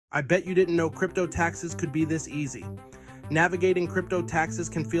I bet you didn't know crypto taxes could be this easy. Navigating crypto taxes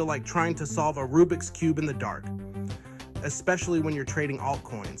can feel like trying to solve a Rubik's Cube in the dark, especially when you're trading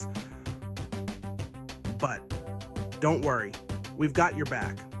altcoins. But don't worry, we've got your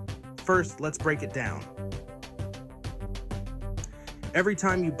back. First, let's break it down. Every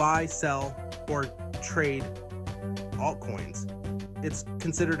time you buy, sell, or trade altcoins, it's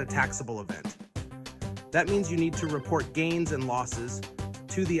considered a taxable event. That means you need to report gains and losses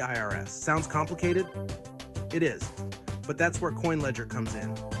to the IRS. Sounds complicated? It is, but that's where CoinLedger comes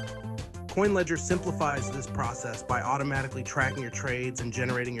in. CoinLedger simplifies this process by automatically tracking your trades and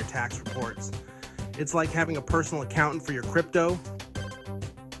generating your tax reports. It's like having a personal accountant for your crypto.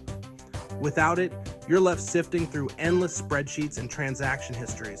 Without it, you're left sifting through endless spreadsheets and transaction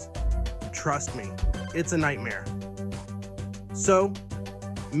histories. Trust me, it's a nightmare. So,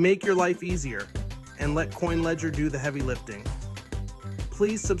 make your life easier and let CoinLedger do the heavy lifting.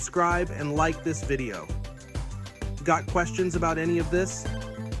 Please subscribe and like this video. Got questions about any of this?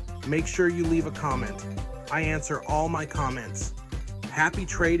 Make sure you leave a comment. I answer all my comments. Happy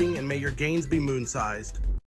trading and may your gains be moon-sized.